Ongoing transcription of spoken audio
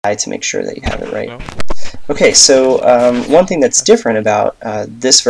to make sure that you have it right. No. Okay, so one thing that's different about this